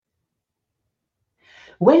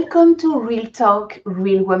Welcome to Real Talk,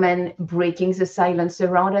 Real Women Breaking the Silence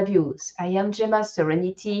Around Abuse. I am Gemma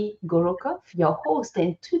Serenity Gorokov, your host,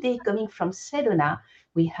 and today, coming from Sedona,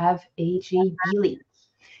 we have AJ Billig.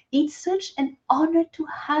 It's such an honor to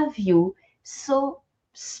have you, so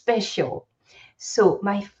special. So,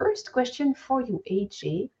 my first question for you,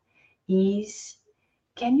 AJ, is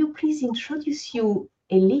can you please introduce yourself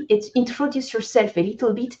a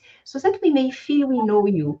little bit so that we may feel we know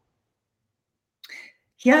you?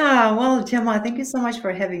 Yeah, well, Gemma, thank you so much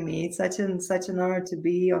for having me. It's such an honor to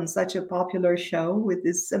be on such a popular show with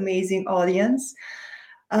this amazing audience.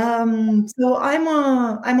 So I'm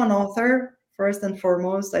an author first and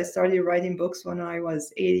foremost. I started writing books when I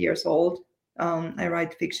was 8 years old. I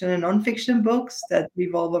write fiction and nonfiction books that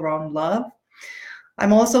revolve around love.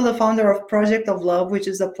 I'm also the founder of Project of Love, which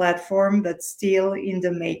is a platform that's still in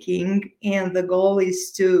the making, and the goal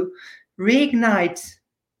is to reignite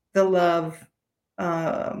the love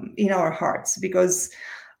in our hearts because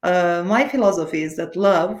my philosophy is that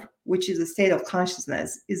love, which is a state of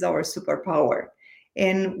consciousness, is our superpower.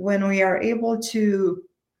 And when we are able to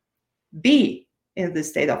be in this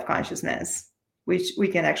state of consciousness, which we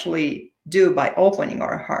can actually do by opening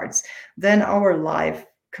our hearts, then our life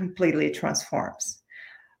completely transforms.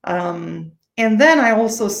 And then I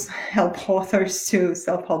also help authors to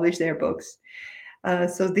self publish their books.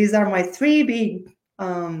 So these are my three big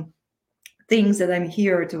things that I'm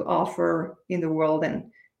here to offer in the world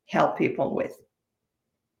and help people with.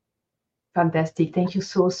 Fantastic. Thank you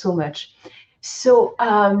so much. So,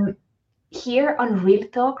 here on Real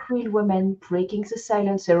Talk, Real Women Breaking the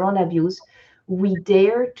Silence Around Abuse, we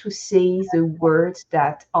dare to say the words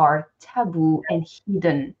that are taboo and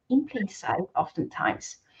hidden in plain sight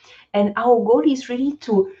oftentimes. And our goal is really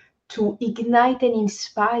to ignite and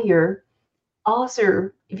inspire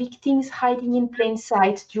other victims hiding in plain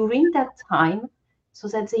sight during that time so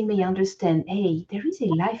that they may understand, hey, there is a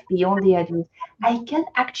life beyond the abuse. I can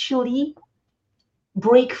actually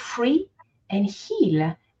break free and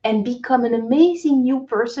heal and become an amazing new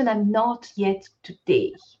person I'm not yet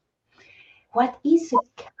today. What is the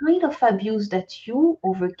kind of abuse that you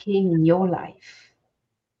overcame in your life?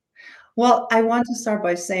 Well, I want to start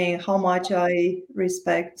by saying how much I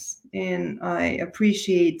respect and I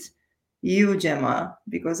appreciate you, Gemma,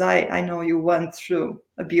 because I know you went through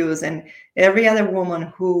abuse, and every other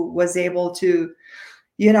woman who was able to,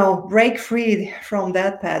 break free from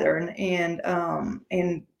that pattern and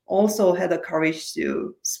also had the courage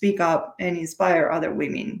to speak up and inspire other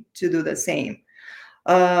women to do the same.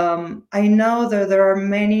 I know that there are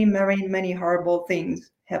many horrible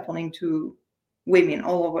things happening to women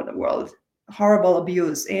all over the world, horrible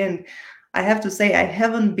abuse. And I have to say, I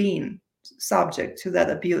haven't been subject to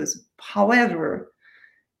that abuse. However,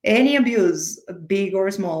 any abuse, big or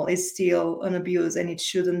small, is still an abuse and it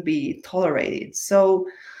shouldn't be tolerated. So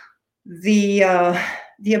the uh,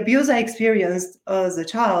 the abuse I experienced as a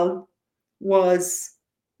child was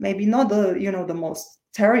maybe not the most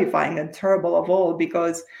terrifying and terrible of all,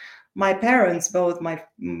 because my parents, both my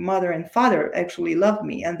mother and father, actually loved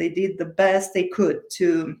me and they did the best they could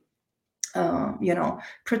to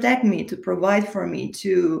protect me, to provide for me,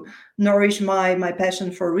 to nourish my passion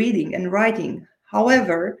for reading and writing.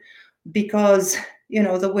 However, because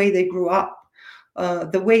the way they grew up,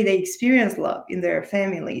 the way they experienced love in their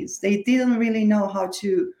families, they didn't really know how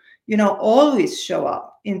to always show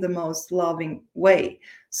up in the most loving way.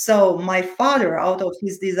 So my father, out of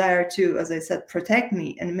his desire to, as I said, protect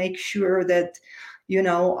me and make sure that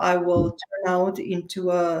I will turn out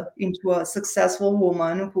into a successful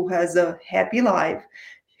woman who has a happy life,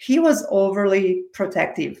 he was overly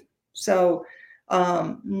protective. So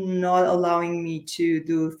not allowing me to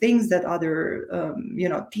do things that other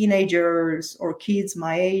teenagers or kids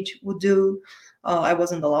my age would do. I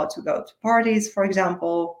wasn't allowed to go to parties, for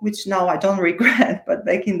example, which now I don't regret. But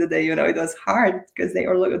back in the day, it was hard because they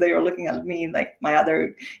were looking at me like my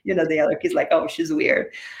other, the other kids, like, oh, she's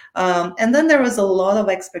weird. And then there was a lot of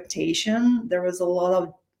expectation. There was a lot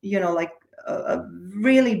of, like a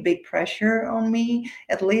really big pressure on me,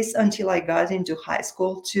 at least until I got into high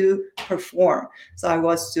school, to perform. So I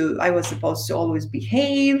was supposed to always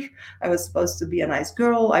behave. I was supposed to be a nice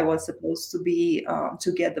girl. I was supposed to be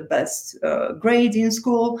to get the best grades in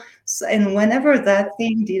school. So, and whenever that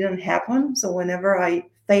thing didn't happen, so whenever I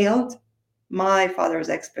failed my father's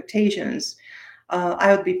expectations,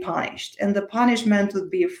 I would be punished, and the punishment would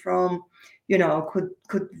be from,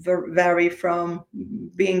 could vary from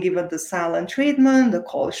being given the silent treatment, the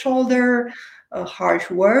cold shoulder, harsh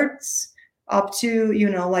words, up to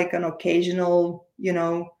like an occasional,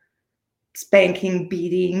 spanking,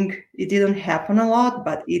 beating. It didn't happen a lot,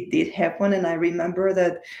 but it did happen. And I remember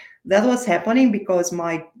that that was happening because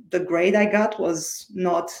the grade I got was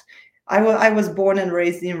not. I was born and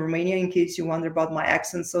raised in Romania, in case you wonder about my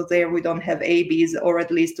accent. So there we don't have A B's, or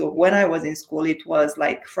at least when I was in school, it was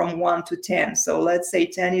like from 1 to 10. So let's say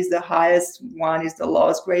 10 is the highest, 1 is the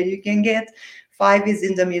lowest grade you can get. 5 is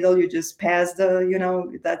in the middle, you just pass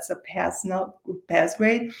that's a pass, not pass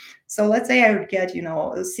grade. So let's say I would get,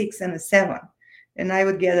 a 6 and a 7, and I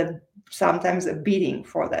would get sometimes a beating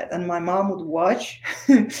for that. And my mom would watch,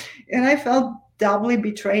 and I felt doubly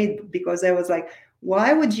betrayed because I was like,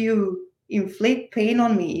 why would you inflict pain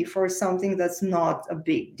on me for something that's not a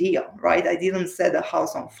big deal, right? I didn't set the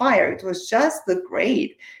house on fire. It was just the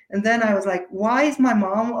grade. And then I was like, why is my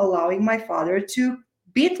mom allowing my father to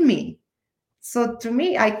beat me? So to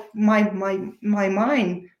me, my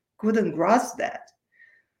mind couldn't grasp that.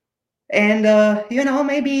 And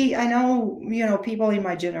maybe I know, people in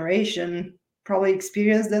my generation probably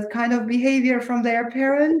experience that kind of behavior from their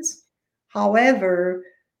parents. However,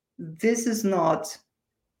 this is not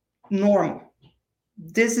normal.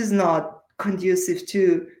 This is not conducive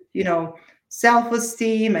to,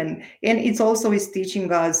 self-esteem, and it's also is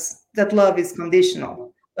teaching us that love is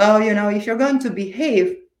conditional. Oh, if you're going to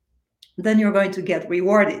behave, then you're going to get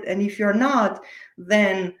rewarded, and if you're not,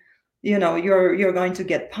 then you're going to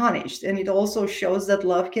get punished. And it also shows that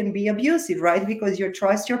love can be abusive, right? Because you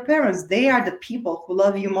trust your parents, they are the people who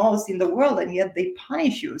love you most in the world, and yet they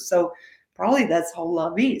punish you. So probably that's how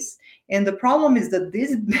love is. And the problem is that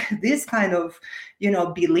this this kind of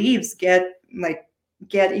beliefs get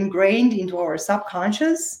ingrained into our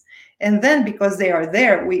subconscious, and then because they are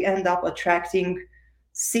there, we end up attracting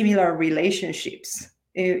similar relationships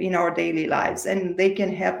in our daily lives. And they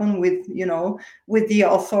can happen with the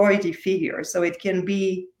authority figure. So it can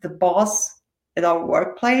be the boss at our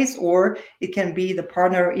workplace, or it can be the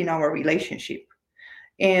partner in our relationship.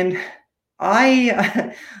 And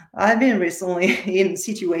I I've been recently in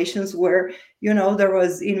situations where there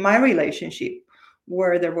was, in my relationship,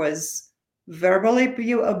 where there was verbal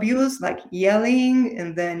abuse, like yelling,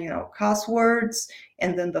 and then cuss words,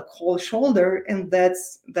 and then the cold shoulder. And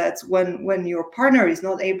that's when your partner is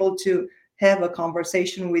not able to have a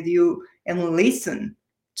conversation with you and listen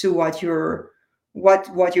to what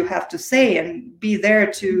you have to say, and be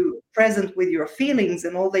there to present with your feelings.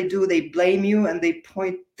 And all they do, they blame you, and they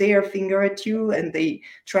point their finger at you, and they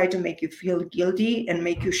try to make you feel guilty and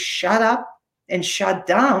make you shut up and shut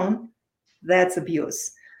down. That's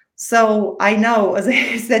abuse. So I know, as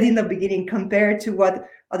I said in the beginning, compared to what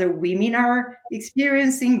other women are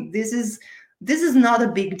experiencing, this is not a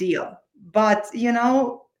big deal. But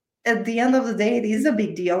at the end of the day, it is a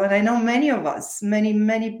big deal. And I know many of us, many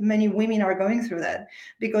women are going through that,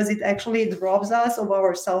 because it robs us of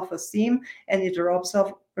our self-esteem, and it robs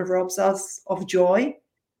us of joy.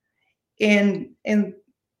 And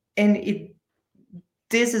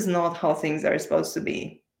this is not how things are supposed to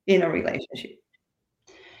be in a relationship.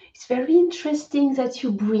 It's very interesting that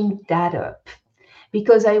you bring that up,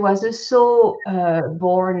 because I was also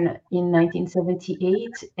born in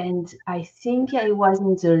 1978, and I think I was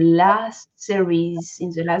in the last series,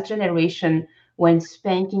 in the last generation, when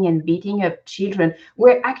spanking and beating up children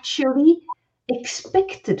were actually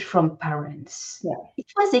expected from parents. Yeah.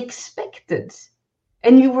 It was expected.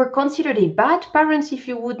 And you were considered a bad parent if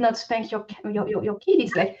you would not spank your kid.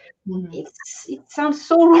 It's like, Mhm. it sounds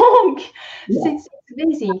so wrong. So Yeah. it's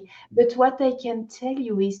amazing. But what I can tell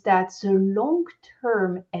you is that the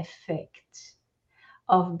long-term effect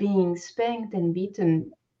of being spanked and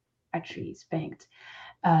beaten, actually spanked,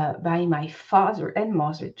 by my father and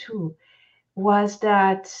mother too, was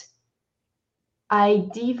that I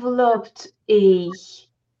developed a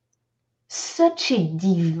such a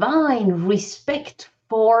divine respect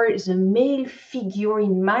for the male figure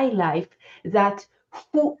in my life, that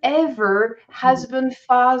whoever, husband,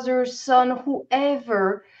 father, son,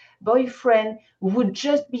 whoever, boyfriend, would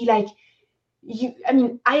just be like, you, I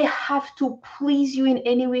mean, I have to please you in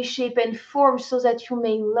any way, shape, and form so that you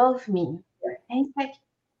may love me. And it's like,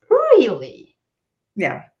 really?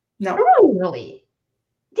 Yeah. No. Really?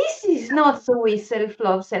 This is not the way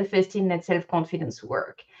self-love, self-esteem, and self-confidence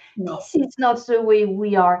work. No. This is not the way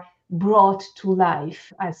we are brought to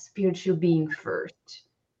life as spiritual being first.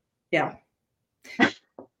 Yeah.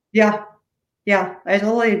 Yeah. Yeah. I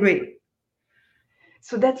totally agree.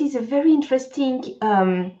 So that is a very interesting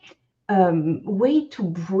way to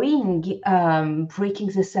bring breaking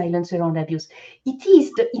the silence around abuse. It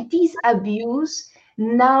is abuse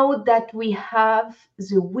now that we have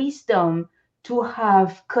the wisdom to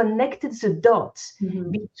have connected the dots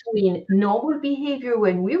Mhm. between normal behavior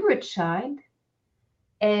when we were a child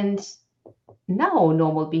and now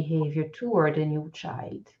normal behavior toward a new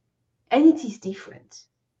child. And it is different.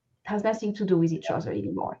 It has nothing to do with each other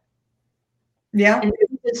anymore. Yeah. And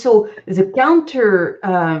so the counter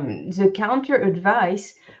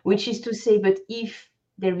advice, which is to say, but if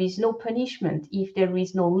there is no punishment, if there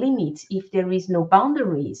is no limits, if there is no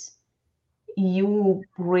boundaries, you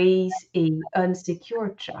raise a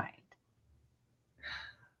unsecure child.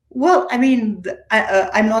 Well, I mean,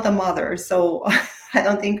 I'm not a mother, so I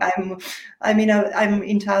don't think I mean, I'm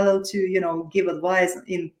entitled to, give advice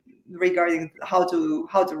in regarding how to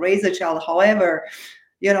raise a child. However,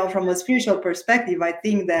 from a spiritual perspective, I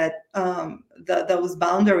think that those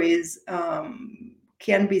boundaries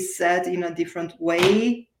can be set in a different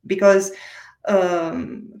way, because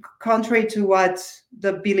contrary to what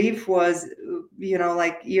the belief was,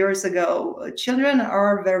 like years ago, children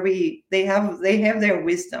are very, they have their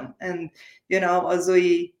wisdom, and as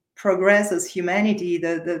we progress as humanity,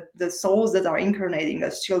 the souls that are incarnating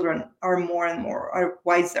as children are more and more are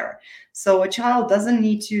wiser. So a child doesn't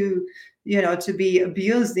need to be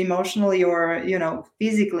abused emotionally or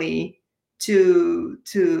physically, to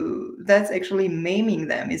that's actually maiming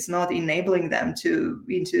them. It's not enabling them to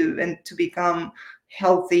become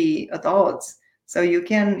healthy adults. So you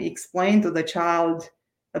can explain to the child,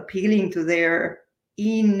 appealing to their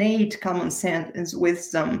innate common sense and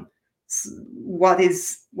wisdom,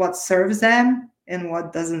 what serves them and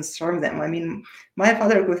what doesn't serve them. I mean, my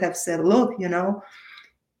father could have said, look,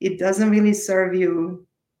 it doesn't really serve you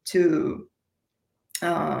to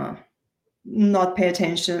uh, not pay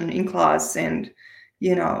attention in class, and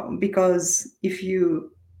because if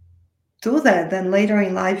you do that, then later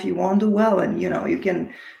in life you won't do well, and you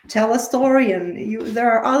can tell a story, and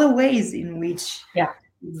there are other ways in which Yeah,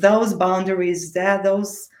 those boundaries, that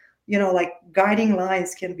those like guiding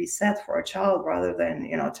lines can be set for a child, rather than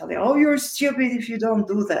telling, oh, you're stupid if you don't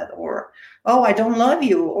do that, or oh, I don't love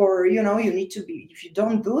you, or you need to be, if you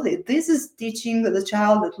don't do it. This is teaching the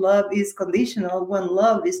child that love is conditional when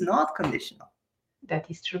love is not conditional. that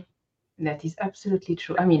is true. That is absolutely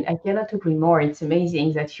true. I mean, I cannot agree more. It's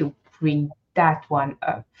amazing that you bring that one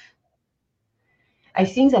up. I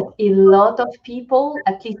think that a lot of people,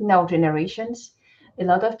 at least in our generations, a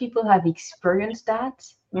lot of people have experienced that,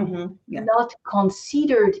 Yeah. not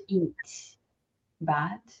considered it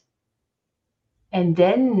bad, and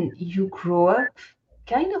then you grow up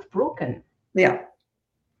kind of broken Yeah.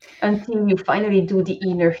 until you finally do the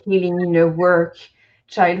inner healing, inner work,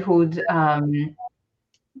 childhood,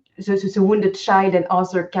 the wounded child, and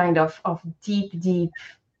other kind of deep, deep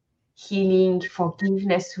healing,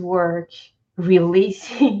 forgiveness work,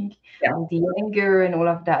 releasing Yeah. the anger and all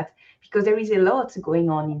of that, because there is a lot going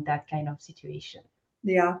on in that kind of situation.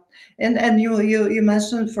 Yeah, and you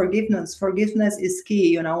mentioned forgiveness. Forgiveness is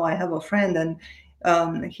key. I have a friend, and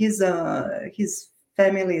his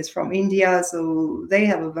family is from India, so they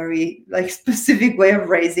have a very like specific way of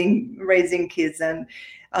raising kids, and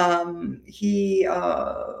he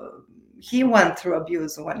went through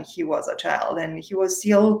abuse when he was a child, and he was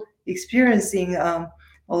still experiencing a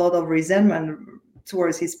lot of resentment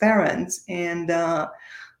towards his parents, and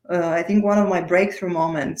I think one of my breakthrough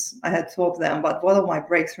moments, I had two of them, but one of my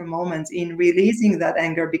breakthrough moments in releasing that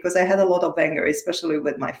anger, because I had a lot of anger, especially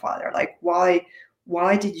with my father. Like, why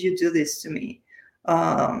did you do this to me?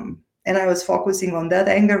 And I was focusing on that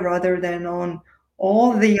anger rather than on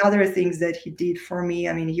all the other things that he did for me.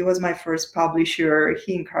 I mean, he was my first publisher.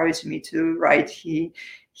 He encouraged me to write. He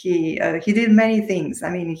did many things. I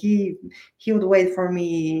mean, he would wait for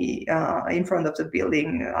me in front of the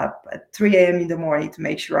building up at 3 a.m. in the morning to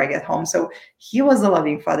make sure I get home. So he was a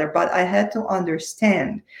loving father, but I had to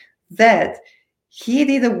understand that he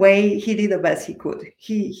did the best he could.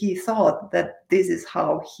 He thought that this is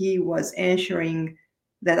how he was ensuring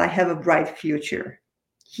that I have a bright future.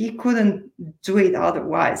 He couldn't do it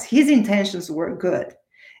otherwise. His intentions were good.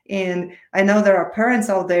 And I know there are parents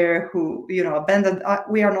out there who, abandon.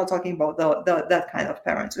 We are not talking about that kind of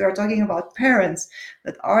parents. We are talking about parents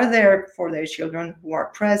that are there for their children, who are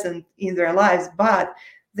present in their lives, but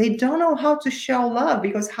they don't know how to show love,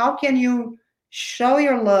 because how can you show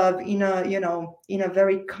your love in a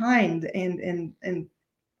very kind and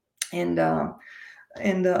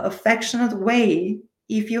affectionate way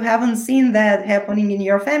if you haven't seen that happening in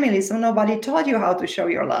your family? So nobody taught you how to show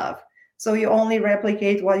your love. So you only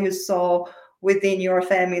replicate what you saw within your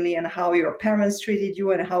family, and how your parents treated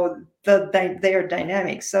you, and how their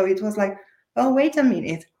dynamics. So it was like, oh, wait a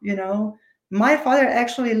minute, my father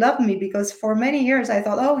actually loved me, because for many years I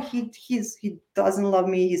thought, oh, he doesn't love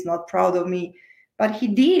me, he's not proud of me. But he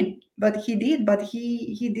did. But he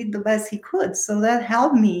did the best he could. So that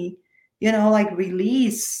helped me, like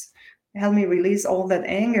helped me release all that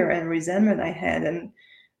anger and resentment I had. And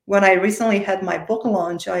when I recently had my book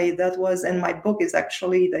launch, and my book is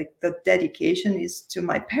actually, like, the dedication is to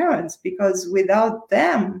my parents, because without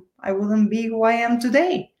them, I wouldn't be who I am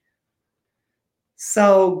today.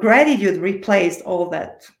 So gratitude replaced all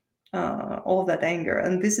that anger.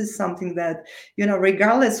 And this is something that,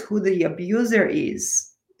 regardless who the abuser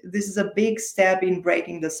is, this is a big step in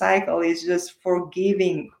breaking the cycle, is just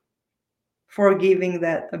forgiving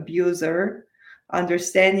that abuser,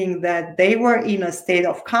 understanding that they were in a state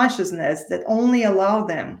of consciousness that only allowed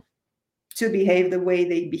them to behave the way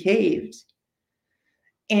they behaved.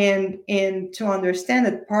 And to understand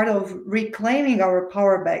that part of reclaiming our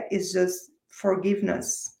power back is just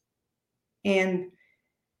forgiveness. And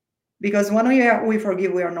because when we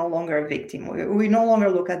forgive, we are no longer a victim. We no longer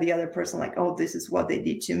look at the other person like, oh, this is what they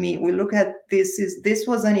did to me. We look at this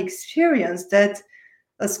was an experience that,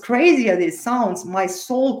 as crazy as it sounds, my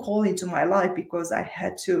soul called into my life, because I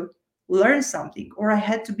had to learn something, or I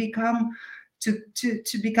had to become to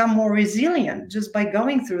become more resilient just by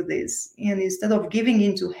going through this. And instead of giving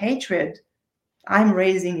into hatred, I'm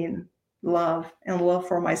raising in love, and love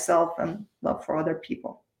for myself and love for other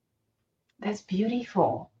people. That's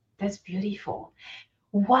beautiful. That's beautiful.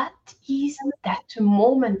 What is that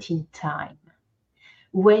moment in time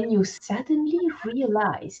when you suddenly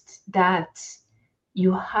realized that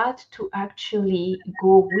you had to actually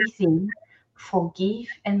go within, forgive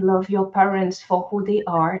and love your parents for who they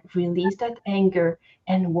are, release that anger,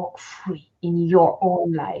 and walk free in your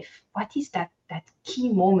own life? What is that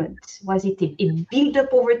key moment? Was it a build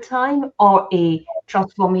up over time or a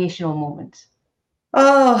transformational moment?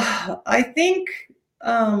 Oh, I think,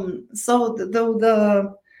 so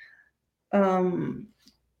um,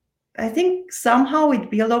 I think somehow it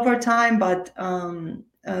built over time, but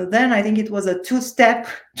then I think it was a two-step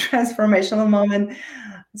transformational moment.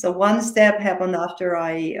 So one step happened after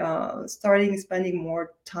I started spending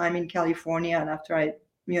more time in California, and after I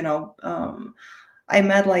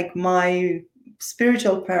met, like, my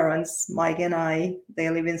spiritual parents, Mike and I. They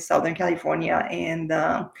live in Southern California, and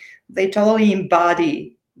they totally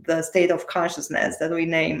embody the state of consciousness that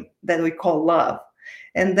we call love.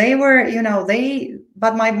 And they were,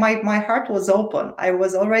 but my heart was open. I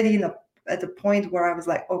was already at the point where I was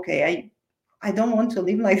like, okay, I don't want to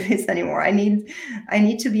live like this anymore. I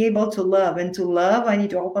need to be able to love, and to love, I need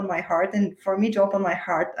to open my heart. And for me to open my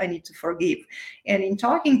heart, I need to forgive. And in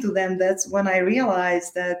talking to them, that's when I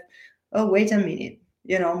realized that, oh, wait a minute,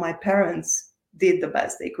 my parents did the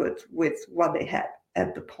best they could with what they had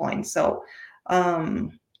at the point.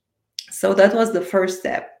 Um, so that was the first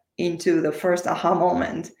step into the first aha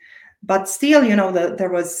moment. But still, there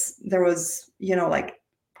was, like,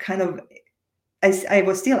 kind of, I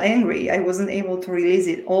was still angry. I wasn't able to release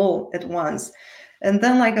it all at once. And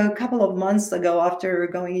then, like, a couple of months ago, after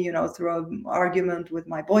going, through an argument with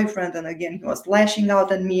my boyfriend, and again, he was lashing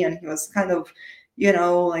out at me, and he was kind of,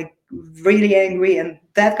 like, really angry, and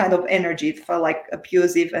that kind of energy, it felt like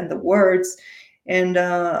abusive, and the words. And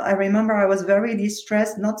I remember I was very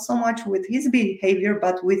distressed, not so much with his behavior,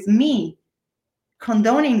 but with me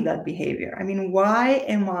condoning that behavior. I mean, why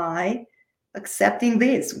am I accepting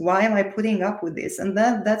this? Why am I putting up with this? And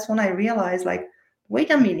that's when I realized, like, wait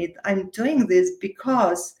a minute, I'm doing this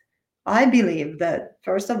because I believe that,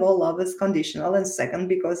 first of all, love is conditional, and second,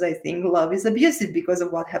 because I think love is abusive because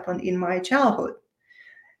of what happened in my childhood.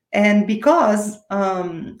 And because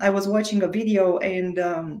I was watching a video, and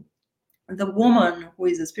the woman who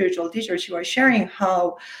is a spiritual teacher, she was sharing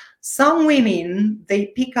how some women, they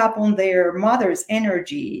pick up on their mother's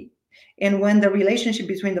energy, and when the relationship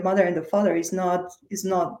between the mother and the father is not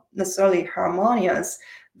necessarily harmonious,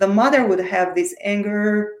 the mother would have this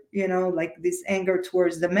anger, like this anger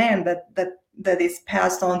towards the man, that is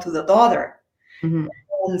passed on to the daughter. Mhm.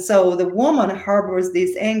 And so the woman harbors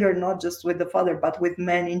this anger, not just with the father, but with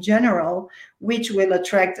men in general, which will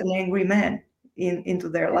attract an angry man into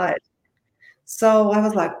their life. So I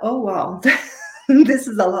was like, oh, wow, this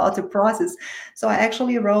is a lot to process. So I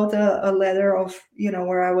actually wrote a letter of,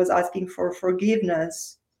 where I was asking for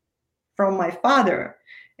forgiveness from my father.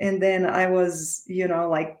 And then I was,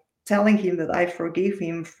 like, telling him that I forgive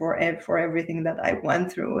him for everything that I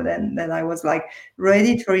went through, and that I was, like,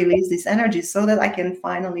 ready to release this energy so that I can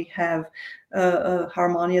finally have a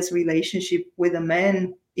harmonious relationship with a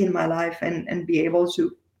man in my life, and be able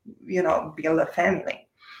to, build a family.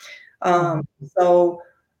 Wow. So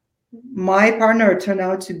my partner turned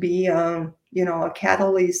out to be a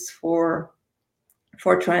catalyst for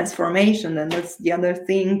transformation. And that's the other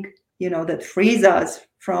thing, that frees us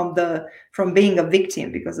from being a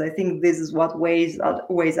victim, because I think this is what weighs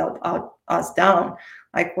us down.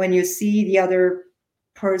 Like when you see the other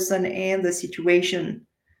person and the situation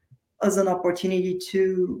as an opportunity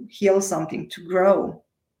to heal something, to grow,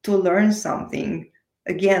 to learn something.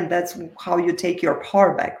 Again, that's how you take your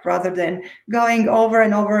power back, rather than going over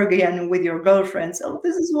and over again with your girlfriends. Oh,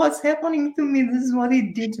 this is what's happening to me. This is what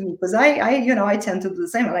he did to me. Because I tend to do the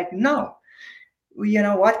same. I'm like, no,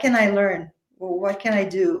 what can I learn? Well, what can I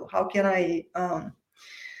do? How can I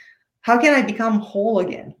become whole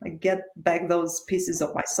again? Like get back those pieces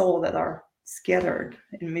of my soul that are scattered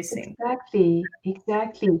and missing. Exactly,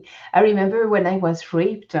 exactly. I remember when I was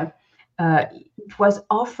raped, it was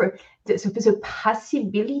offered the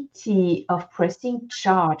possibility of pressing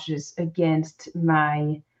charges against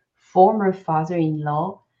my former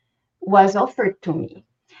father-in-law was offered to me.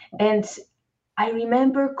 And I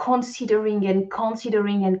remember considering and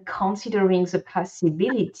considering and considering the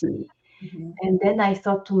possibility. Mhm. And then I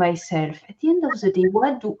thought to myself, at the end of the day,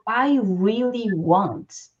 what do I really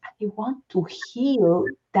want? I want to heal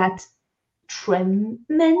that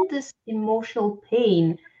tremendous emotional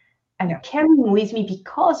pain I'm Yeah. carrying with me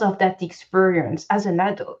because of that experience as an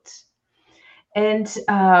adult. And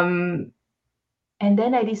and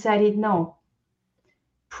then I decided, no,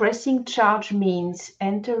 pressing charge means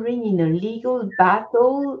entering in a legal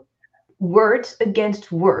battle, words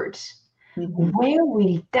against words. Mhm. Where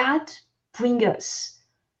will that bring us?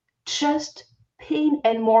 Just pain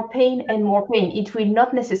and more pain and more pain. It will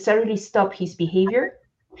not necessarily stop his behavior.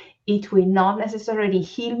 It will not necessarily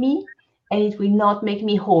heal me, and it will not make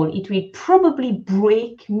me whole. It will probably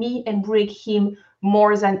break me and break him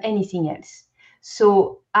more than anything else.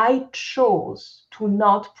 So I chose to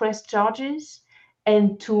not press charges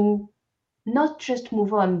and to not just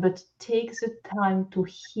move on, but take the time to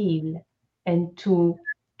heal and to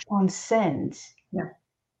transcend Yeah.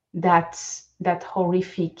 that that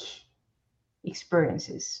horrific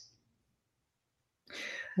experiences.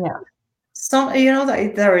 Yeah. So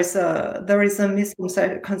that there is a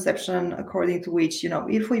misconception according to which,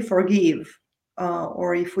 if we forgive,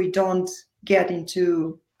 or if we don't get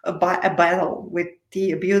into a battle with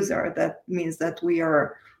the abuser, that means that we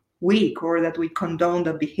are weak or that we condone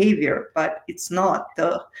the behavior. But it's not.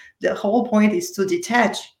 The whole point is to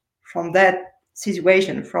detach from that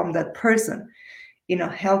situation, from that person, in a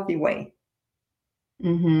healthy way.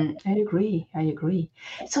 I agree. I agree.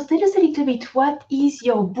 So tell us a little bit, what is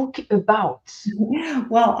your book about?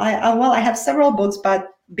 Well, I have several books, but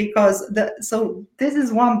because this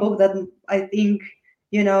is one book that I think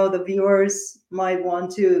the viewers might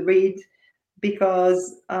want to read,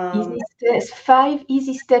 because Easy steps, 5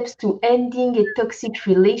 easy steps to ending a toxic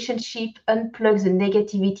relationship, unplug the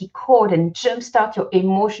negativity cord, and jumpstart your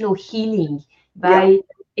emotional healing yeah, by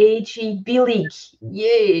A.G. Billig.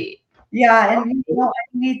 Yay. yeah, and Okay. I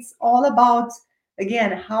think it's all about,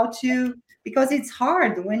 again, how to, because it's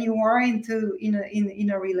hard when you are in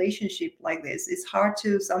a relationship like this. It's hard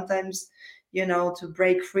to sometimes to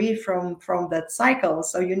break free from that cycle.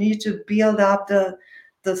 So you need to build up the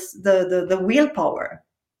willpower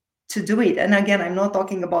to do it. And again, I'm not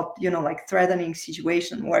talking about like threatening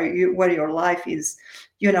situation where your life is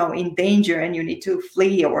in danger and you need to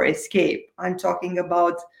flee or escape. I'm talking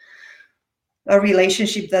about a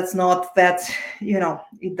relationship that's not that,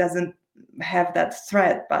 it doesn't have that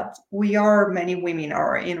threat. But many women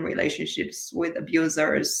are in relationships with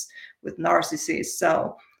abusers, with narcissists.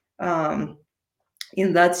 So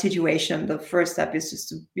in that situation, the first step is just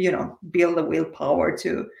to build the willpower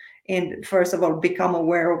to, and first of all become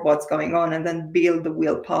aware of what's going on, and then build the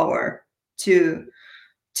willpower to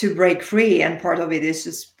break free. And part of it is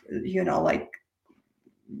just like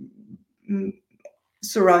mm,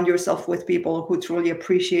 surround yourself with people who truly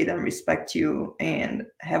appreciate and respect you, and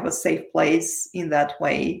have a safe place in that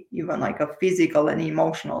way, even like a physical and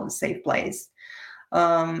emotional safe place.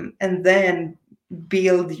 And then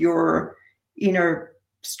build your inner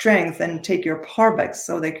strength and take your power back,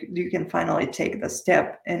 so that you can finally take the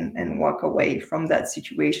step and walk away from that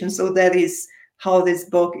situation. So that is how this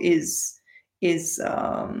book is is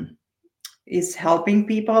helping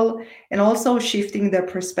people, and also shifting their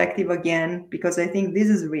perspective again, because I think this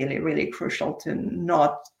is really, really crucial, to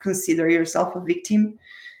not consider yourself a victim,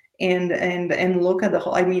 and look at the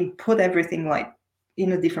whole, I mean, put everything like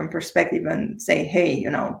in a different perspective, and say, hey,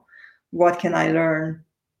 what can I learn?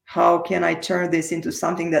 How can I turn this into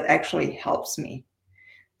something that actually helps me?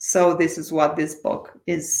 So this is what this book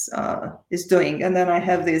is doing. And then I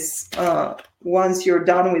have this, once you're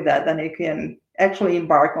done with that, then you can actually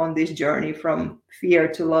embark on this journey from fear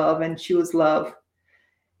to love and choose love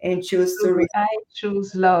and choose to So I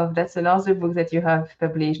Choose Love. That's another book that you have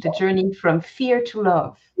published, A Journey from Fear to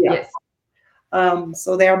Love. yeah. Yes.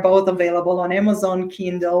 So they are both available on Amazon,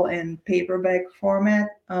 Kindle, and paperback format.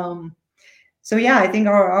 So yeah, I think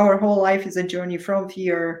our whole life is a journey from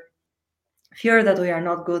fear that we are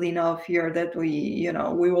not good enough, fear that we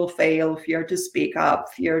will fail, fear to speak up,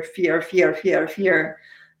 fear,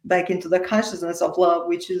 back into the consciousness of love,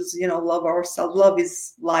 which is, love ourselves. Love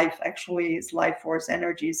is life, actually, is life force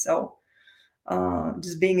energy. So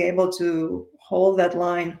just being able to hold that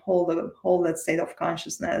line, hold that state of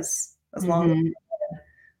consciousness as long, Hmm.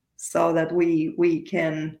 so that we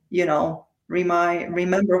can,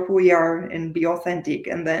 remember who we are and be authentic,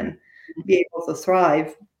 and then be able to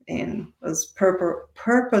thrive in as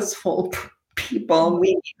purposeful people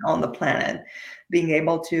we on the planet, being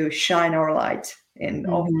able to shine our light in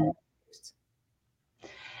all. Hmm.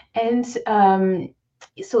 And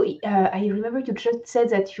I remember you just said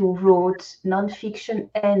that you wrote nonfiction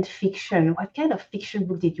and fiction. What kind of fiction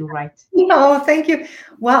book did you write? Oh, thank you.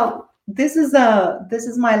 Well, this is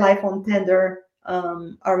my life on Tender,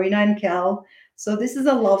 Arena and Cal. So this is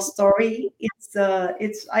a love story. It's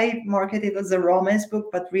I market it as a romance book,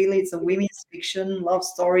 but really it's a women's fiction love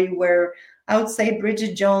story where I would say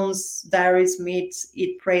Bridget Jones' Diaries meets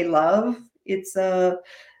Eat, Pray, Love. It's a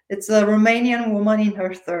Romanian woman in her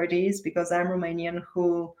 30s, because I'm Romanian,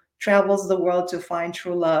 who travels the world to find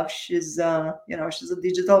true love. She's a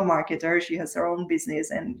digital marketer. She has her own business,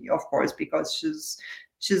 and of course, because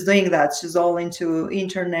she's doing that, she's all into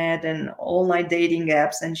internet and online dating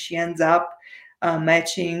apps, and she ends up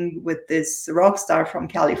matching with this rock star from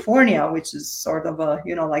California, which is sort of a,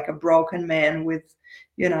 like a broken man with,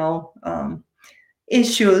 you know um,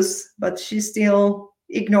 issues, but she still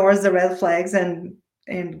ignores the red flags and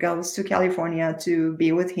goes to California to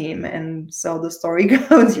be with him. And so the story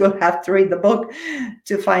goes. You'll have to read the book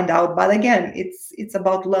to find out. But again, it's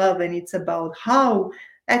about love, and it's about how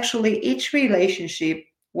actually each relationship,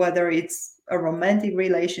 whether it's a romantic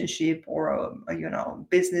relationship or a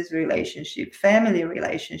business relationship, family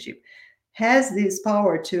relationship, has this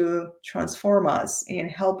power to transform us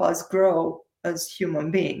and help us grow as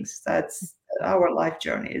human beings. That's our life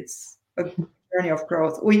journey. It's a journey of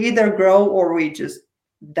growth. We either grow or we just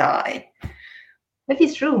die. That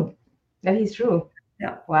is true. That is true.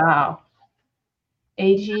 Yeah. Wow.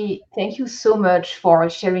 AG, thank you so much for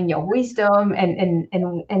sharing your wisdom and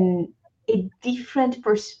a different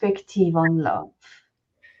perspective on love.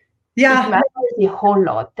 It Yeah. matters a whole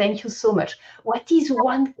lot. Thank you so much. What is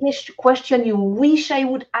one question you wish I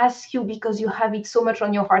would ask you because you have it so much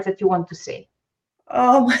on your heart that you want to say?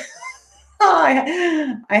 Um,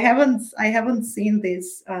 I haven't seen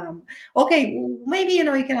this. Okay, maybe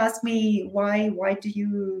you can ask me why do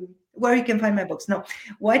you where you can find my books. No,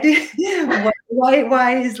 why do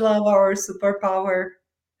why is love our superpower?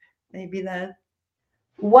 Maybe that.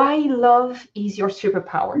 Why love is your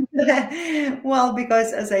superpower? Well,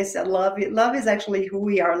 because as I said, love is actually who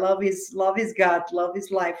we are. Love is God. Love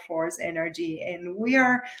is life force energy, and we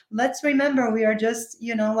are. Let's remember, we are just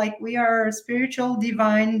like we are spiritual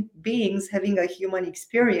divine beings having a human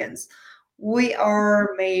experience. We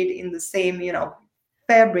are made in the same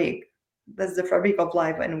fabric. That's the fabric of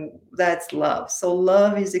life, and that's love. So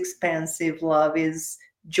love is expansive. Love is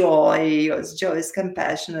joy. Joy is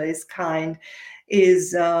compassionate. Is kind,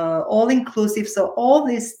 is all inclusive. So all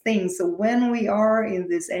these things. So when we are in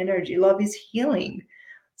this energy, love is healing.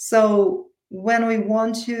 So when we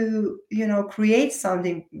want to create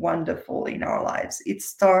something wonderful in our lives, it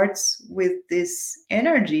starts with this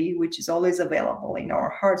energy, which is always available in our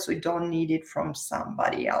hearts. We don't need it from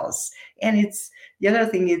somebody else. And it's the other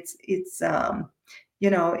thing, it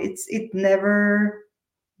never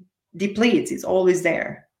depletes. It's always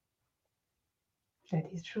there.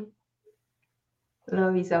 That is true.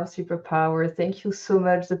 Love is our superpower. Thank you so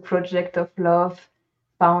much, the Project of Love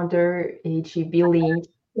founder, A.G. Billig.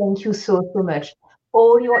 Thank you so much.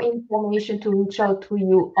 All your information to reach out to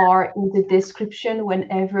you are in the description.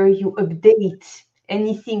 Whenever you update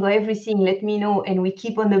anything or everything, let me know. And we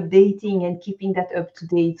keep on updating and keeping that up to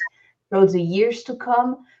date throughout the years to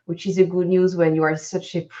come, which is a good news when you are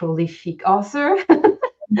such a prolific author.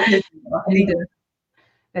 And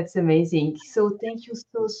that's amazing. So thank you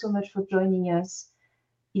so much for joining us.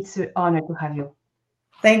 It's an honor to have you.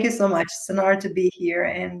 Thank you so much. It's an honor to be here.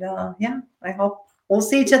 And yeah, I hope we'll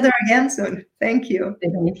see each other again soon. Thank you.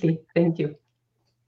 Definitely. Thank you.